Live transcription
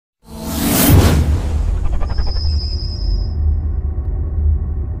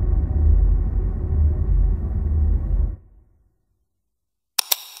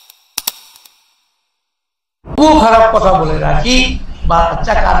তবুও খারাপ কথা বলে রাখি,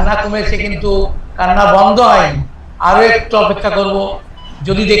 বাচ্চা কান্না কমেছে কিন্তু কান্না বন্ধ হয়নি, আরো একটু অপেক্ষা করব,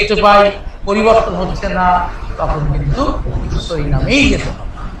 যদি দেখতে পাই পরিবর্তন হচ্ছে না তখন কিন্তু সই নামেই যেতে হবে।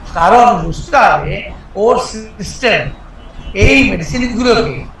 কারণ বুঝতে হবে ওর সিস্টেম এই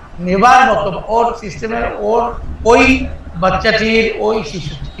মেডিসিনগুলোকে নেবার মতো, ওর সিস্টেমের ওর ওই বাচ্চাটির ওই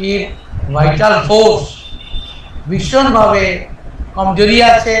শিশুটির ভাইটাল ফোর্স ভীষণভাবে কমজোরি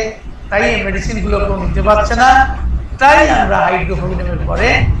আছে, তাই এই মেডিসিনগুলোকেও নিতে পারছে না। তাই আমরা হাইড্রোফোবিনামের পরে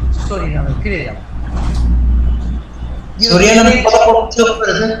সোরিনামে ফিরে যাব। সোরিনামে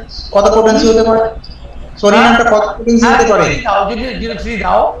কত পোটেন্সি হতে পারে? সোরিনামটা কত পোটেন্সি হতে পারে? যদি 0.3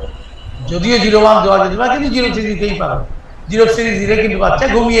 দাও, যদিও 0.1 দেওয়া যেতে পারে, কিন্তু 0.3 দিতেই পারো। 0.3 দিলে কিন্তু বাচ্চা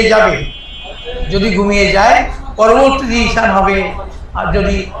ঘুমিয়ে যাবে। যদি ঘুমিয়ে যায় পরবর্তী ডিসিশন হবে, আর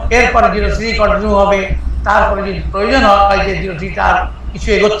যদি এরপরে 0.3 কন্টিনিউ হবে, তারপরে যদি প্রয়োজন হয় যে 0.3 তার কিছু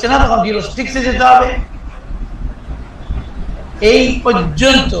এগোচ্ছে না, তখন 0.6 এ যেতে হবে। এই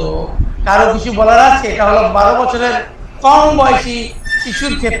পর্যন্ত কারো কিছু বলার আছে? এটা হলো 12 বছরের কম বয়সী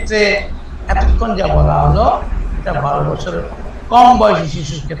শিশুর ক্ষেত্রে এতক্ষণ যা বলা হলো, এটা 12 বছরের কম বয়সী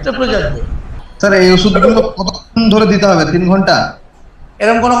শিশুর ক্ষেত্রে প্রযোজ্য। স্যার এই ওষুধগুলো কতক্ষণ ধরে দিতে হবে? 3 ঘন্টা?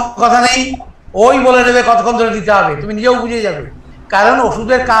 এরকম কোনো কথা নেই, ওই বলে দেবে কতক্ষণ ধরে দিতে হবে, তুমি নিজেও বুঝে যাবে। কারণ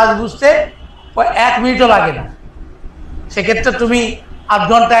ওষুধের কাজ বুঝতে 1 মিনিটও লাগে না। সেক্ষেত্রে তুমি আধ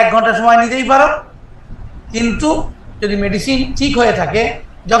ঘন্টা 1 ঘন্টা সময় নিতেই পারো, কিন্তু যদি মেডিসিন ঠিক হয়ে থাকে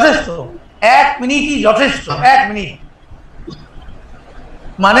যথেষ্ট, 1 মিনিটই যথেষ্ট। 1 মিনিট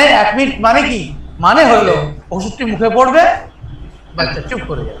মানে 1 মিনিট মানে কি? মানে হলো ওষুধটি মুখে পড়বে, বাচ্চা চুপ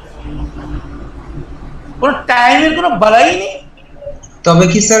করে যাবে, কোনো টাইমের কোনো বালাই নেই। তবে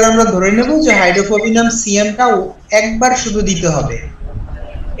কি স্যার আমরা ধরে নেব যে হাইড্রোফোবিনাম সিএমটাও একবার শুধু দিতে হবে?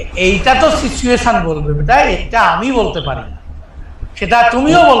 এইটা তো সিচুয়েশন বলবে বেটা, এটা আমি বলতে পারি না, সেটা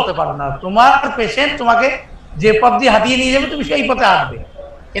তুমিও বলতে পারো না। তোমার পেশেন্ট তোমাকে যে পথ দিয়ে হাঁটিয়ে নিয়ে যাবে তুমি সেই পথে হাঁটবে,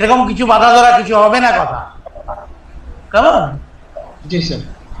 এরকম কিছু বাধা ধরা কিছু হবে না কথা। কেমন? জি স্যার।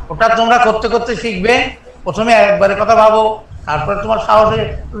 ওটা তোমরা করতে করতে শিখবে। প্রথমে একবারে কথা ভাবো, তারপরে তোমার সাহসে,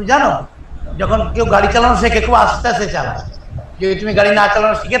 তুমি জানো যখন কেউ গাড়ি চালানো শেখে খুব আস্তে আস্তে চালায়, যদি তুমি গাড়ি না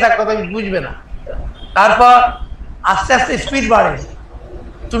চালানো শিখে থাকো তুমি বুঝবে না। তারপর আস্তে আস্তে স্পিড বাড়ে,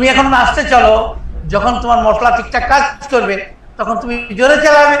 তুমি এখন আস্তে চলো, যখন তোমার মশলা ঠিকঠাক কাজ করবে তখন তুমি জোরে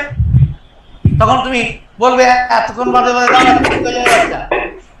চালাবে, তখন তুমি বলবে এতক্ষণ বাদে বাদে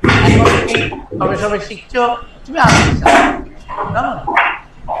সবে সবে শিখছো, তুমি আস্তে চালাবে।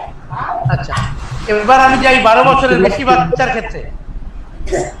 আচ্ছা, এবার আমি যাই 12 বছরের বেশি বাচ্চার ক্ষেত্রে।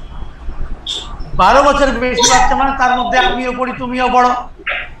 12 বছরের বেশি বাচ্চা মানে তার মধ্যে আমিও পড়ি, তুমিও বড়,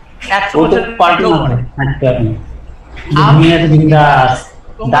 100 বছর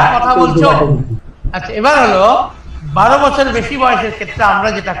তোমরা কথা বলছো। আচ্ছা, এবার হলো 12 বছরের বেশি বয়সের ক্ষেত্রে আমরা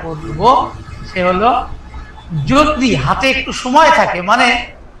যেটা করব সে হলো, যদি হাতে একটু সময় থাকে, মানে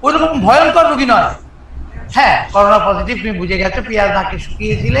ওইরকম ভয়ঙ্কর রোগী নয়, হ্যাঁ করোনা পজিটিভ তুমি বুঝে গেছো, পেঁয়াজ নাকে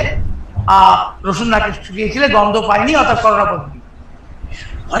শুকিয়েছিলে, রসুন নাকে শুকিয়েছিলে, গন্ধ পাইনি, অর্থাৎ করোনা পজিটিভ,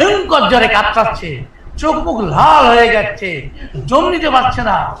 ভয়ঙ্কর জ্বরে কাতরাচ্ছে, চোখ মুখ লাল হয়ে যাচ্ছে, জম নিতে পারছে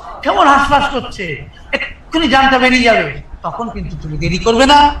না, কেমন হাঁসফাঁস করছে, এক্ষুনি জানটা বেরিয়ে যাবে, তখন কিন্তু তুমি দেরি করবে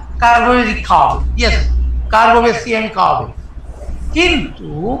না, কার্বোভেজিক খাওয়াবে। ইয়েস, কার্বোভেসিয়াম খাওয়াবে, কিন্তু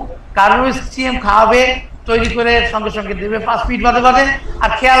কার্বোভেসিয়াম খাওয়াবে তৈরি করে সঙ্গে সঙ্গে দেবে 5 মিনিট বাদে বাদে। আর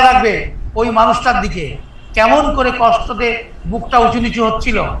খেয়াল রাখবে ওই মানুষটার দিকে কেমন করে কষ্টতে বুকটা উঁচু নিচু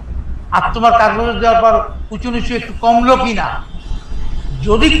হচ্ছিল, আর তোমার কার্বোভেজ দেওয়ার পর উঁচু নিচু একটু কমলো কি না।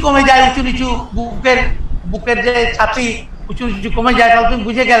 যদি কমে যায় উঁচু নিচু, বুকের যে ছাতি উঁচু নিচু কমে যায়, তাহলে তুমি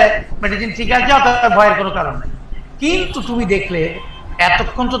বুঝে গেলে মেডিসিন ঠিক আছে, অর্থাৎ ভয়ের কোনো কারণ নেই। কিন্তু তুমি দেখলে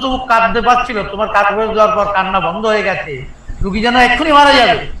এতক্ষণ তো তবু কাঁদতে পারছিল, তোমার কার্বোভেজ দেওয়ার পর কান্না বন্ধ হয়ে গেছে, রুগী যেন এক্ষুনি মারা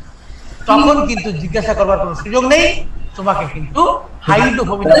যাবে, তখন কিন্তু জিজ্ঞাসা করবার কোনো সুযোগ নেই, তোমাকে কিন্তু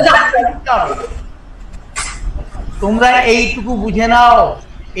হাইড্রোফোবিনাম দিতে হবে। তোমরা এইটুকু বুঝে নাও,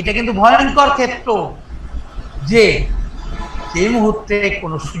 এটা কিন্তু ভয়ঙ্কর ক্ষেত্র, যে যে মুহূর্তে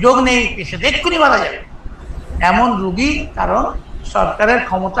কোনো সুযোগ নেই পেশেন্ট এক্ষুনি মারা যাবে এমন রুগী। কারণ সরকারের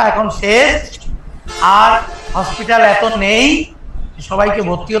ক্ষমতা এখন শেষ, আর হসপিটাল এত নেই, সবাইকে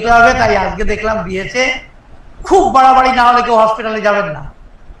ভর্তি হতে হবে। তাই আজকে দেখলাম দিয়েছে, খুব বাড়াবাড়ি না হলে কেউ হসপিটালে যাবেন না।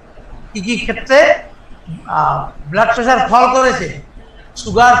 কি কি ক্ষেত্রে? ব্লাড প্রেশার ফল করেছে,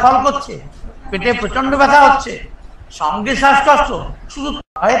 সুগার ফল করছে, পেটে প্রচন্ড ব্যথা হচ্ছে, সঙ্গে শ্বাসকষ্ট, শুধু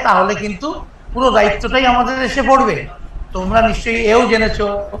হয়, তাহলে কিন্তু পুরো দায়িত্বটাই আমাদের এসে পড়বে। তোমরা নিশ্চয়ই এও জেনেছো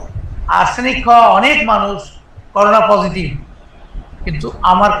আর্সেনিক খাওয়া অনেক মানুষ করোনা পজিটিভ, কিন্তু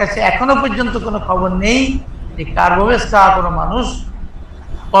আমার কাছে এখনো পর্যন্ত কোনো খবর নেই যে কার্বোভেজ খাওয়া কোনো মানুষ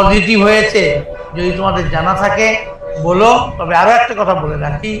পজিটিভ হয়েছে। যদি তোমাদের জানা থাকে বলো। তবে আরো একটা কথা বলে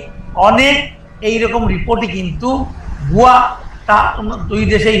রাখি, অনেক এইরকম রিপোর্টই কিন্তু ভুয়া, তা দুই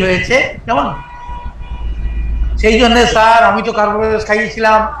দেশেই হয়েছে। কেমন? সেই জন্য স্যার আমি তো কার্বোভাইরাস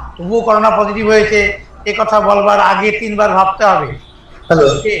খাইয়েছিলাম তবুও করোনা পজিটিভ হয়েছে, এ কথা বলবার আগে 3 বার ভাবতে হবে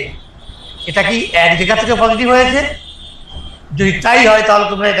এটা কি এক জায়গা থেকে পজিটিভ হয়েছে। যদি তাই হয় তাহলে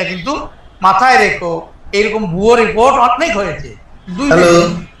তোমরা এটা কিন্তু মাথায় রেখো, এরকম ভুয়ো রিপোর্ট অনেক হয়েছে।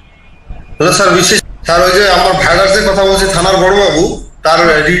 স্যার বিশেষ স্যার ওই যে আমার ভাইরাসের কথা বলছি থানার বড় বাবু, তার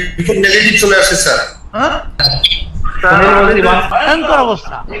রিপোর্ট নেগেটিভ চলে আসে স্যার। হ্যাঁ, ভয়ঙ্কর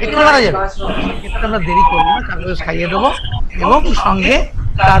অবস্থা, একটু মারা যাবে। সেক্ষেত্রে আমরা দেরি করবো না, কার্বোভাইরাস খাইয়ে দেবো এবং সঙ্গে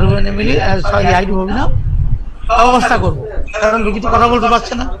হাইড্রোফোবিনাম ব্যবস্থা করবো। কারণ রুগী তো কথা বলতে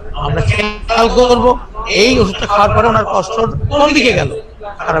পারছে না, আমরা খেয়াল করবো এই ওষুধটা খাওয়ার পরে ওনার কষ্ট কোন দিকে গেল,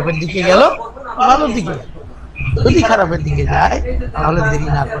 খারাপের দিকে গেল ভালোর দিকে গেল। যদি খারাপের দিকে যায় তাহলে দেরি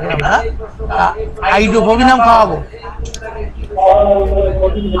না করে আমরা হাইড্রোফোবিনাম খাওয়াবো।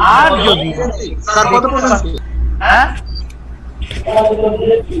 আর যদি হ্যাঁ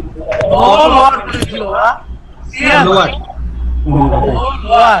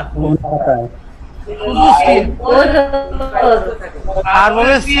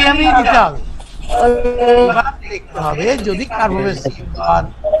দেখতে হবে যদি কার্বোভেজ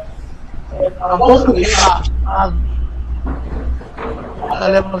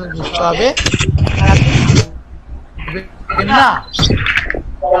তাহলে বুঝতে হবে না,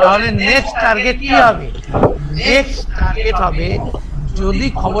 তাহলে নেক্সট টার্গেট কি হবে? নেক্সট টার্গেট হবে যদি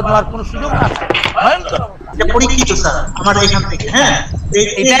খবর নেওয়ার কোনো সুযোগ না থাকে, পরীক্ষিত স্যার আমার এখান থেকে। হ্যাঁ,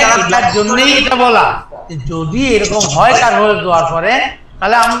 এটার জন্যই এটা বলা, যদি এরকম হয় কার্বোভেজ দেওয়ার পরে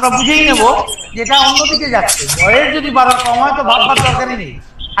তাহলে আমরা বুঝেই নেব যেটা অন্যদিকে যাচ্ছে। বয়স যদি বাড়ার কম হয় তো ভাববার দরকারই নেই,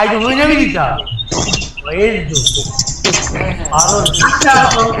 হাইড্রোফোবিনামই দিতে হবে। বয়স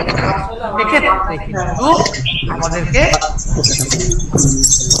সেক্ষেত্রে কিন্তু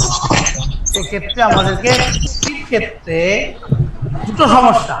আমাদেরকে ক্ষেত্রে দুটো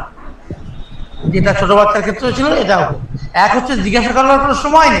সমস্যা, যেটা ছোট বাচ্চার ক্ষেত্রে ছিল এটাও। এক হচ্ছে জিজ্ঞাসা করার কোনো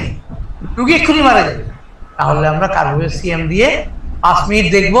সময় নেই, রুগী এক্ষুনি মারা যাবে, তাহলে আমরা কার্বোভেজ সিএম দিয়ে 5 মিনিট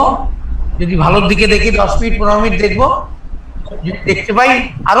দেখবো, যদি ভালোর দিকে দেখি 10 মিনিট 15 মিনিট দেখবো। যদি দেখতে পাই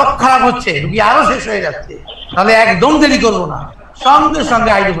আরো খারাপ হচ্ছে, রুগী আরো শেষ হয়ে যাচ্ছে, তাহলে একদম দেরি করবো না, সঙ্গে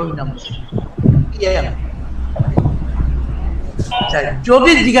সঙ্গে হাইড্রোফোবিনাম।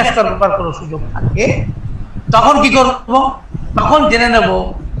 যদি জিজ্ঞাসা করবার কোনো সুযোগ থাকে তখন কি করবো? তখন জেনে নেব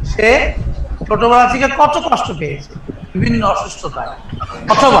সে ছোটবেলা থেকে কত কষ্ট পেয়েছে বিভিন্ন অসুস্থতায়,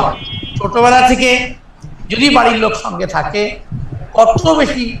 অথবা ছোটবেলা থেকে যদি বাড়ির লোক সঙ্গে থাকে কত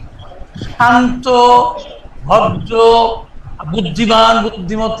বেশি শান্ত, ভদ্র, বুদ্ধিমান,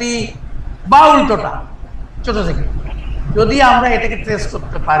 বুদ্ধিমতী বা উল্টোটা ছোট থেকে। যদি আমরা এটাকে ট্রেস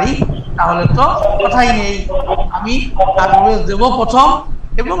করতে পারি তাহলে তো কথাই নেই, আমি কার্বোভেজ দেবো প্রথম,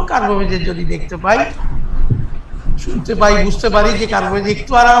 এবং কার্বোভেজের যদি দেখতে পাই, শুনতে পাই, বুঝতে পারি যে কার্বোভেজ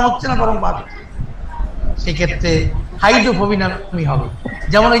একটু আরাম হচ্ছে না বরং বাড়ছে, সেক্ষেত্রে হাইড্রোফোবিনামই হবে।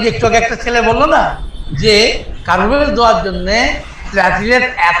 যেমন ওই যে একটু আগে একটা ছেলে বললো না যে কার্বোভেজ দেওয়ার জন্য প্ল্যাটিলেট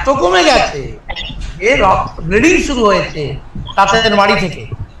এত কমে গেছে যে রক্ত ব্লিডিং শুরু হয়েছে তাদের বাড়ি থেকে,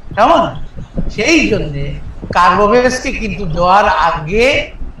 কেমন? সেই জন্যে কার্বোভেজকে কিন্তু দেওয়ার আগে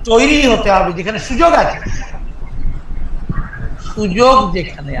তৈরি হতে হবে যেখানে সুযোগ আছে। সুযোগ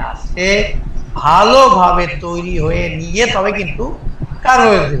যেখানে আছে ভালোভাবে তৈরি হয়ে নিয়ে তবে কিন্তু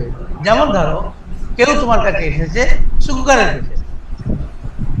কার্বোভেজ দেবে। যেমন ধরো কেউ তোমার কাছে এসেছে সুগারের পেশেন্ট,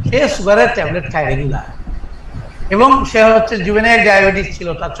 সে সুগারের ট্যাবলেট খায় রেগুলার, এবং সে হচ্ছে জুভেনাইল ডায়াবেটিস ছিল,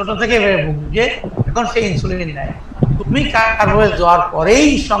 তার ছোট থেকে ভুগে, এখন সে ইনসুলিন নেয়। তুমি কার্বোভেজ দেওয়ার পরেই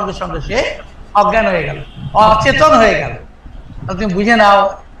সঙ্গে সঙ্গে সে অজ্ঞান হয়ে গেল, অচেতন হয়ে গেল, তুমি বুঝে নাও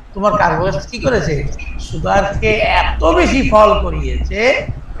তোমার কার্বোভেজ কি করেছে, সুগারকে এত বেশি ফল করিয়েছে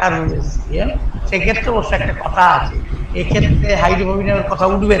কার্বোভেজ। সেক্ষেত্রে অবশ্য একটা কথা আছে, এক্ষেত্রে হাইড্রোফোবিনামের কথা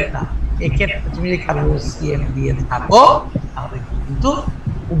উঠবেন না, এক্ষেত্রে তুমি যদি কার্বোভেজ সিএম দিয়ে থাকো তাহলে কিন্তু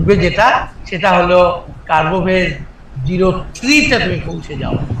উঠবে যেটা, সেটা হলো কার্বোভেজ 0.3-তে তুমি পৌঁছে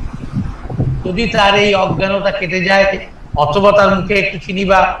যাও। যদি তার এই অজ্ঞানতা কেটে যায়, অথবা তার মুখে একটু চিনি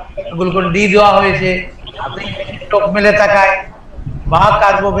বা গ্লুকোন ডি দেওয়া হয়েছে, আপনি চোখ মেলে তাকায়, বা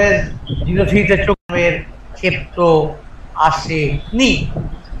কার্বোভেজ 0.3-তে চোখের ক্ষেত্র আসেনি,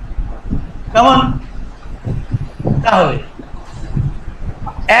 কেমন? তাহলে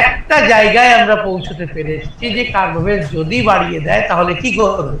একটা জায়গায় আমরা পৌঁছতে পেরেছি যে কার্বোভেজ যদি বাড়িয়ে দেয় তাহলে কি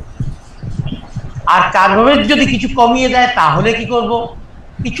করবে, আর কার্বোভেজ যদি কিছু কমিয়ে দেয় তাহলে কি করব?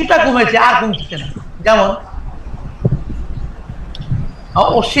 কিছুটা কমেছে আর কমছে না। যেমন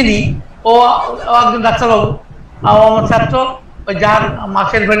অশ্বিনী, ও একজন ডাক্তারবাবু, আমার ছাত্র, ওই যার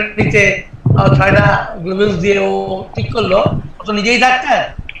মাসের ভ্যালিডিতে 6টা গ্লুকোজ দিয়ে ও ঠিক করলো, ও তো নিজেই ডাক্তার,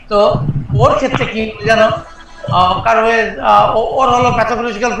 তো ও ওর ক্ষেত্রে কি জানো, কার্বোভেজ ওর হলো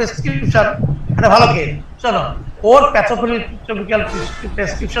প্যাথোফিজিক্যাল প্রেসক্রিপশন, একটা ভালো কেস। শোনো, ওর প্যাথোফিজিক্যাল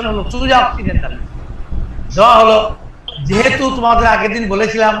প্রেসক্রিপশন হলো চুজা অক্সিডেন্টাল দেওয়া হলো। যেহেতু তোমাদের আগের দিন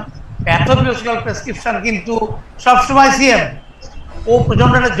বলেছিলাম প্যাথোফিজিক্যাল প্রেসক্রিপশন কিন্তু সবসময় সিএম, ও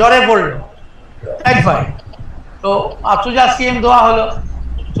প্রচন্ড জ্বরে পড়লো টাইফয়েড, তো চুজা সিএম দেওয়া হলো।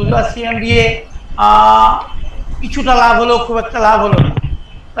 চুজা সিএম দিয়ে কিছুটা লাভ হলো, খুব একটা লাভ হলো না।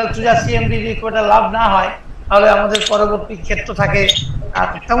 তাহলে চুজা সিএম দিয়ে যদি খুব একটা লাভ না হয় তাহলে আমাদের পরবর্তী ক্ষেত্র থাকে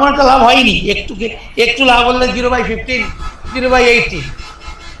তেমন একটা লাভ হয়নি, একটু লাভ হলে 0/15, 0/18।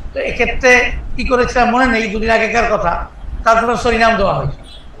 তো এক্ষেত্রে কি করেছিলাম মনে নেই, দুদিন আগেকার কথা। তারপরে সরিনাম দেওয়া হয়েছিল,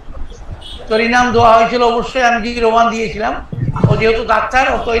 সরিনাম দেওয়া হয়েছিল অবশ্যই আমি 0.1 দিয়েছিলাম। ও যেহেতু ডাক্তার,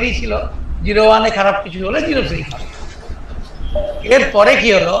 ও তৈরি ছিল 0.1-এ খারাপ কিছু হলে 0.3 খাবে। এরপরে কি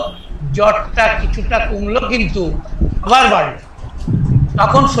হলো, জ্বরটা কিছুটা কমলো কিন্তু আবার বাড়লো।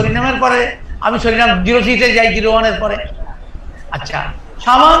 তখন সরিনামের পরে আমি সরিনাম 0.3-তে যাই 0.1-এর পরে। আচ্ছা,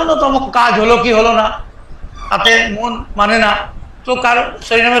 সামান্যতম কাজ হলো কি হলো না তাতে মন মানে না, তো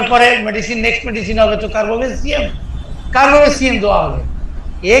সরিনামের পরে মেডিসিন, নেক্সট মেডিসিন হবে তো কার্বোভেজ সিএম দেওয়া হবে।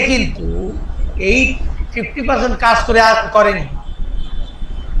 এ কিন্তু এই 50% কাজ করে আর করেনি।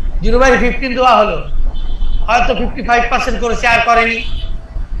 0/15 দেওয়া হলো, হয়তো 55% করেছে, আর করেনি।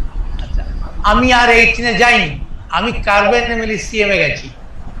 আচ্ছা, আমি আর 18-এ যাইনি, আমি কার্বেনমিলি সিএমে গেছি।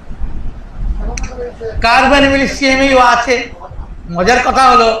 কার্বেনমিলি সিএমই আছে। মজার কথা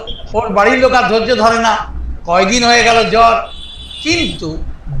হলো ওর বাড়ির লোক আর ধৈর্য ধরে না, কয়দিন হয়ে গেল জ্বর, কিন্তু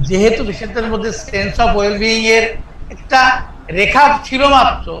যেহেতু পেশেন্টের মধ্যে সেন্স অফ ওয়েলবিং এর একটা রেখা ছিল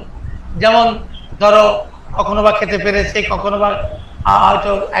মাত্র, যেমন ধরো কখনো বা খেতে পেরেছে, কখনো বা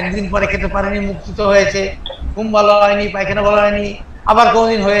হয়তো একদিন পরে খেতে পারেনি, মুক্তিত হয়েছে, ঘুম ভালো হয়নি, পায়খানা ভালো হয়নি, আবার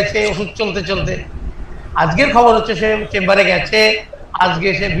কোনদিন হয়েছে, ওষুধ চলতে চলতে। আজকের খবর হচ্ছে সে চেম্বারে গেছে, আজকে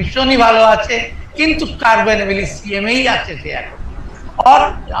সে ভীষণই ভালো আছে, কিন্তু কার্বেনমিলি সিএমই আছে সে এখন। আর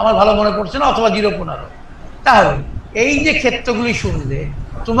আমার ভালো মনে পড়ছে না, অথবা 0.15। তাহলে এই যে ক্ষেত্রগুলি শুনলে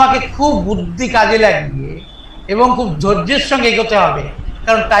তোমাকে খুব বুদ্ধি কাজে লাগিয়ে এবং খুব ধৈর্যের সঙ্গে এগোতে হবে,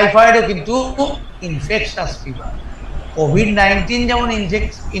 কারণ টাইফয়েডও কিন্তু ইনফেকশাস ফিভার। কোভিড-19 যেমন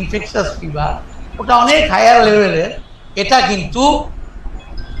ইনফেকশাস ফিভার, ওটা অনেক হায়ার লেভেলের, এটা কিন্তু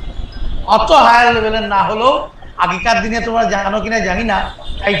অত হায়ার লেভেলের না হলেও আগেকার দিনে তোমরা জানো কিনা জানি না,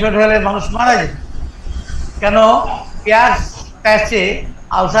 টাইফয়েড হলে মানুষ মারা যেত। কেন? প্যাচে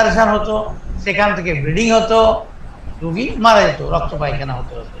আলসারেশন হতো, সেখান থেকে ব্লিডিং হতো, রোগী মারা যেত, রক্ত পায়খানা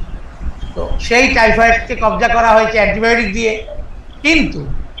হতে হতো। তো সেই টাইফয়েডকে কবজা করা হয়েছে অ্যান্টিবায়োটিক দিয়ে। কিন্তু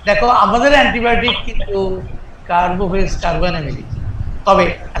দেখো আমাদের অ্যান্টিবায়োটিক কিন্তু কার্বেনমিলি। তবে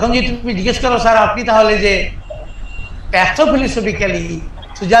এখন যদি তুমি জিজ্ঞেস করো স্যার আপনি তাহলে যে প্যাথোফিলোসফিক্যালি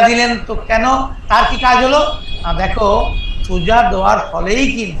সুজা দিলেন, তো কেন, তার কি কাজ হলো? দেখো, সুজা দেওয়ার ফলেই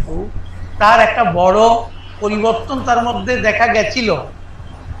কিন্তু তার একটা বড় পরিবর্তন তার মধ্যে দেখা গেছিল।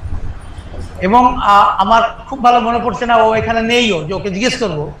 এবং আমার খুব ভালো মনে পড়ছে না, ও এখানে নেইও, যে ওকে জিজ্ঞেস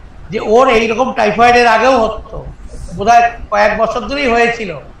করবো যে ওর এইরকম টাইফয়েডের আগেও হতো, বোধহয় কয়েক বছর ধরেই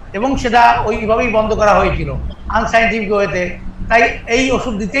হয়েছিল, এবং সেটা ওইভাবেই বন্ধ করা হয়েছিল আনসাইন্টিফিক ওয়েতে। তাই এই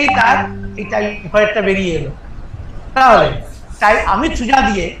ওষুধ দিতেই তার এই টাইফয়েডটা বেরিয়ে এলো। তাহলে তাই আমি সুজা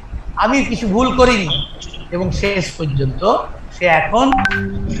দিয়ে আমি কিছু ভুল করিনি, এবং শেষ পর্যন্ত সে এখন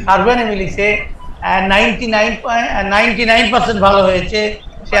কার্বেনমিলিসে 99% ভালো হয়েছে।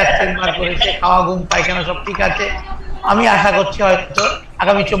 সে আর চেম্বার করেছে, খাওয়া, ঘুম, পায়খানা সব ঠিক আছে। আমি আশা করছি হয়তো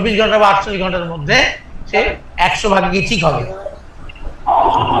আগামী 24 ঘন্টা বা 48 ঘন্টার মধ্যে সে 100% ঠিক হবে।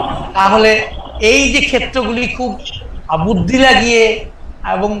 তাহলে এই যে ক্ষেত্রগুলি খুব বুদ্ধি লাগিয়ে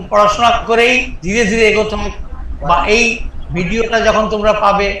এবং পড়াশোনা করেই ধীরে ধীরে এগোতে হবে। বা এই ভিডিওটা যখন তোমরা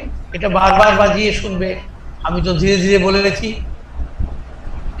পাবে, এটা বারবার বাজিয়ে শুনবে। আমি তো ধীরে ধীরে বলে গেছি।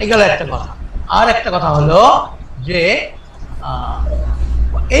 এগুলো একটা কথা। আর একটা কথা হলো যে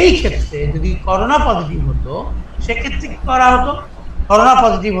এই ক্ষেত্রে যদি করোনা পজিটিভ হতো, সেক্ষেত্রে কি করা হতো? করোনা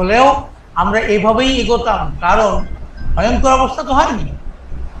পজিটিভ হলেও আমরা এভাবেই এগোতাম, কারণ ভয়ঙ্কর অবস্থা তো হয়নি।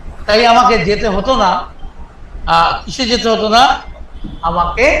 তাই আমাকে যেতে হতো না, কিসে যেতে হতো না,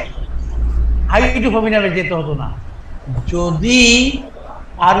 আমাকে হাইড্রোফোবিনামে যেতে হতো না। যদি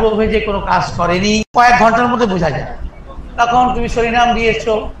কার্বোভেজে কোনো কাজ করেনি, কয়েক ঘন্টার মধ্যে বোঝা যায়। তখন তুমি সরিনাম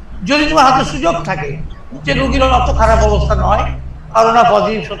দিয়েছো, যদি তোমার হাতে সুযোগ থাকে, যে রোগীর অত খারাপ অবস্থা নয়, করোনা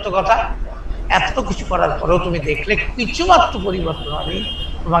পজিটিভ, সত্য কথা, এত কিছু করার পরেও তুমি দেখলে কিছুমাত্র পরিবর্তন হয়নি,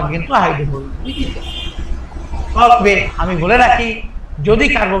 তোমাকে কিন্তু হাইড্রোফোবিনাম দিতে হবে। তবে আমি বলে রাখি, যদি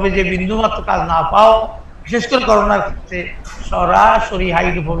কার্বোভেজে বিন্দুমাত্র কাজ না পাও, বিশেষ করে করোনার ক্ষেত্রে সরাসরি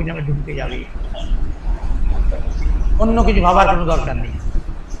হাইড্রোফোবিনামে ঢুকতে যাবে, অন্য কিছু ভাবার কোনো দরকার নেই।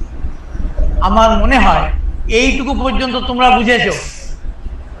 আমার মনে হয় এইটুকু পর্যন্ত তোমরা বুঝেছো।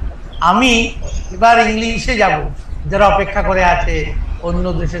 আমি এবার ইংলিশে যাব, যারা অপেক্ষা করে আছে অন্য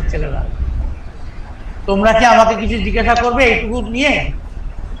দেশের ছেলেরা। তোমরা কি আমাকে কিছু জিজ্ঞাসা করবে এইটুকু নিয়ে?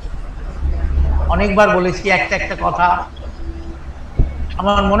 অনেকবার বলেছি একটা একটা কথা,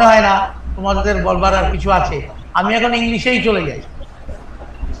 আমার মনে হয় না তোমাদের বলবার আর কিছু আছে। আমি এখন ইংলিশেই চলে যাই।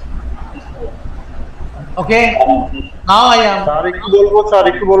 ওকে, নাও আই এম। স্যার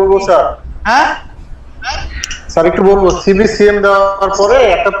একটু বলবো স্যার। হ্যাঁ স্যার একটু বলবো, সিবিসিএম দেওয়ার পরে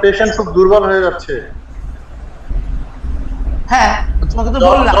একটা পেশেন্ট খুব দুর্বল হয়ে যাচ্ছে। হ্যাঁ, তোমাকে তো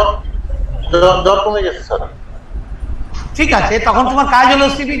বললাম। জ্বর কমে গেছে স্যার। ঠিক আছে, তখন তোমার কাজ হলো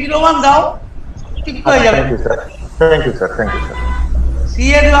CB01 দাও, ঠিক হয়ে যাবে। Thank you sir.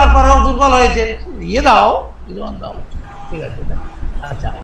 সিএ দেওয়ার পরেও দুর্বল হয়েছে, ইয়ে দাও, 01 দাও, ঠিক আছে। আচ্ছা।